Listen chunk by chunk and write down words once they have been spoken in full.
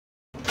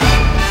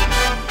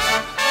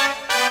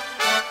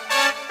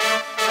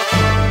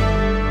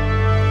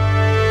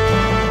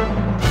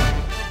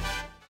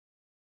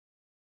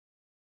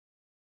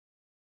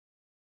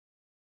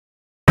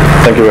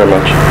Thank you very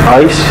much.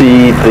 I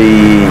see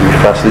the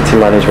facility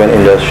management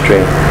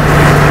industry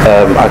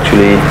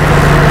actually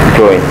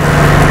growing.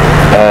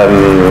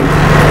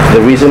 The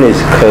reason is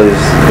because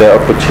there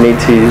are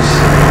opportunities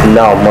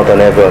now more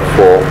than ever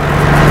for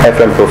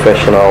FM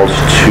professionals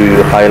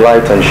to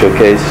highlight and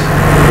showcase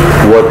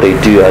what they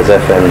do as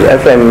FMs.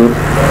 FM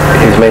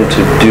is meant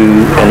to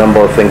do a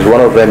number of things.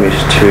 One of them is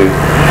to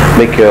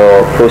make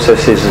your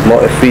processes more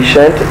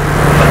efficient,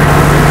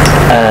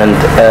 and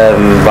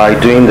by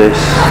doing this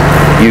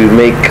you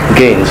make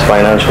gains,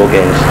 financial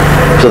gains.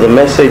 So the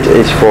message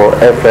is for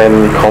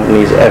FM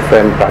companies,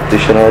 FM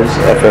practitioners,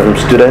 FM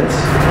students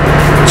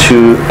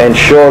to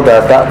ensure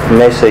that that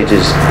message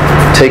is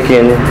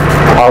taken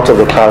out of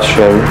the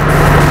classroom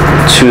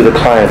to the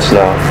clients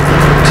now,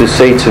 to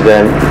say to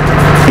them,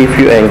 if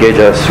you engage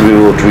us, we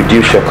will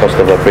reduce your cost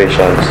of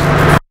operations.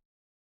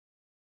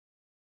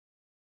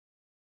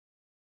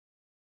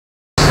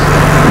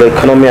 The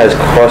economy has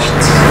caused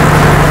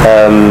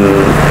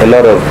a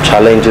lot of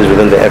challenges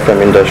within the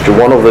FM industry.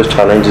 One of those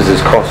challenges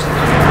is cost.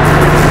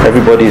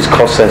 Everybody is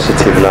cost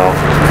sensitive now.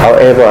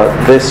 However,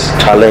 this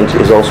challenge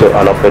is also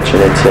an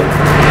opportunity.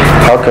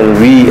 How can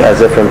we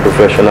as FM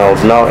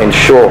professionals now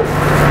ensure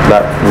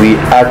that we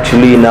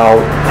actually now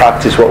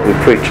practice what we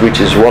preach, which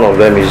is one of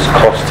them is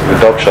cost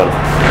reduction.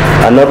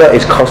 Another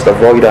is cost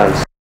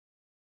avoidance.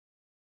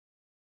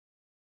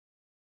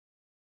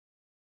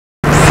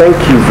 Thank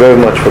you very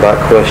much for that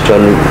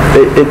question.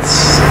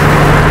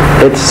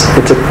 It's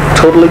a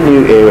totally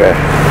new area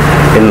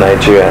in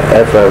Nigeria,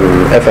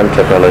 FM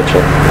technology.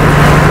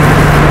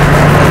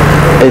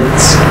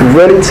 It's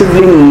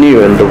relatively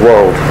new in the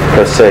world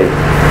per se,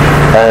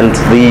 and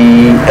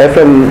the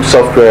FM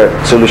software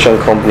solution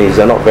companies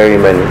are not very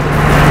many.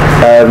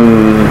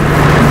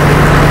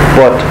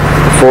 But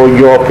for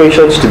your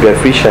operations to be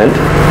efficient,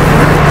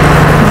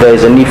 there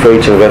is a need for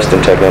you to invest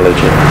in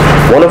technology.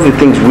 One of the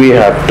things we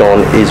have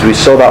done is we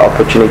saw that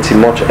opportunity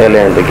much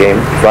earlier in the game,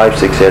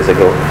 5-6 years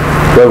ago,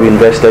 where we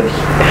invested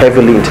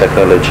heavily in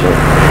technology.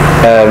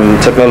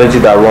 Technology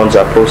that runs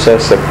our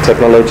process,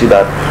 technology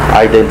that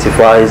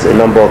identifies a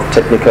number of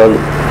technical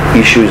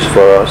issues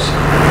for us.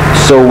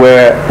 So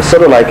we're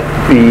sort of like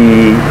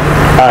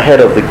ahead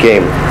of the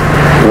game,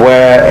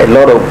 where a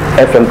lot of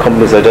FM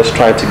companies are just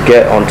trying to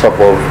get on top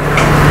of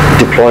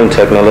deploying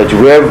technology.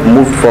 We've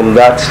moved from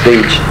that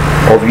stage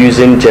of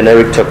using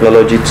generic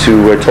technology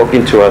to we're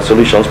talking to our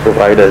solutions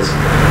providers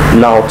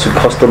now to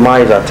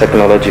customize our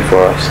technology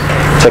for us.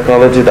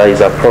 Technology that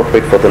is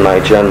appropriate for the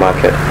Nigerian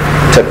market.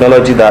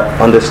 Technology that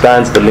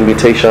understands the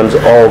limitations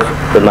of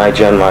the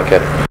Nigerian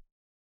market.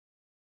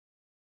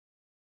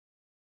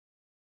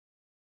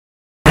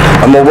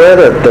 I'm aware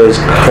that there is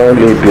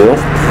currently a bill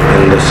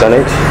in the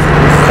Senate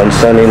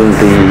concerning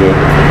the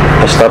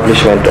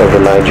establishment of a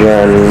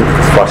Nigerian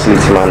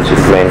Facility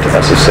Management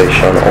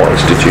Association or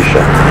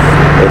institution.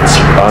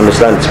 I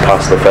understand it's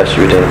past the first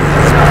reading.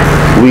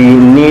 We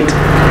need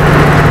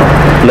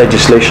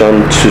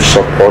legislation to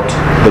support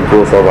the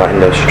growth of our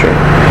industry.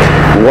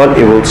 One,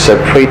 it will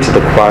separate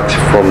the quacks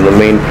from the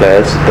main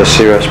players, the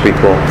serious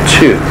people.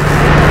 Two,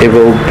 it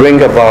will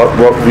bring about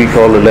what we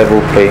call a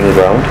level playing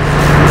ground,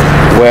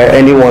 where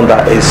anyone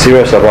that is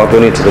serious about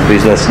going into the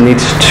business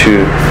needs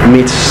to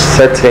meet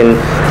certain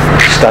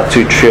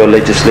statutory or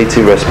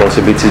legislative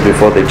responsibilities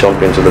before they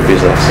jump into the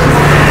business.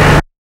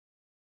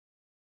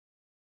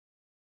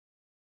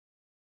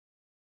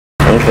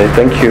 Okay,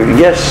 thank you.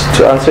 Yes,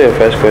 to answer your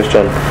first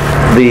question,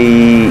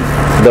 the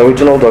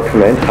original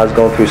document has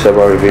gone through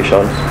several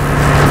revisions,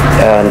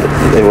 and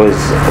it was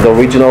the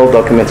original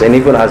documents, and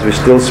even as we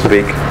still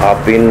speak, are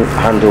being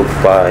handled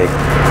by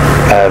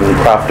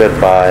crafted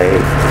by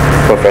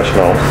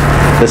professionals.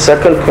 The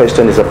second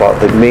question is about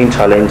the main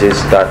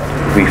challenges that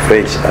we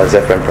face as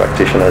FM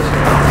practitioners.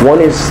 One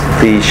is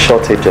the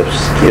shortage of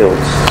skills,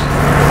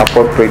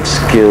 appropriate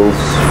skills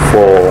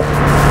for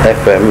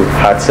FM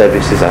hard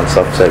services and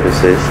soft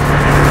services.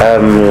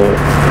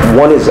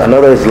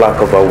 Another is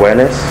lack of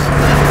awareness,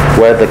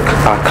 where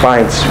our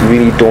clients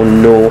really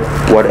don't know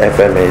what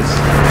FM is.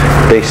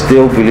 They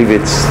still believe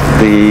it's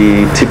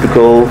the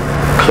typical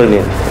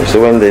cleaning.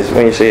 So when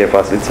you say a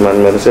facility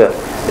management,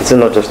 it's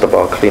not just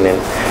about cleaning.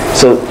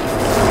 So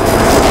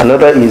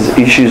another is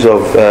issues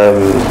of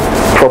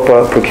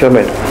proper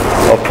procurement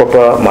of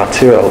proper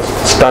materials,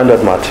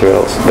 standard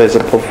materials. There's a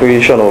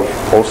proliferation of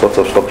all sorts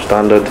of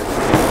substandard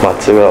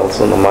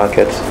materials on the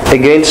market.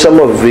 Again, some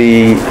of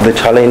the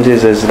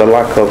challenges is the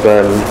lack of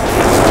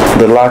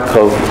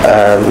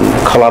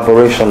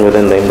collaboration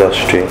within the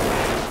industry.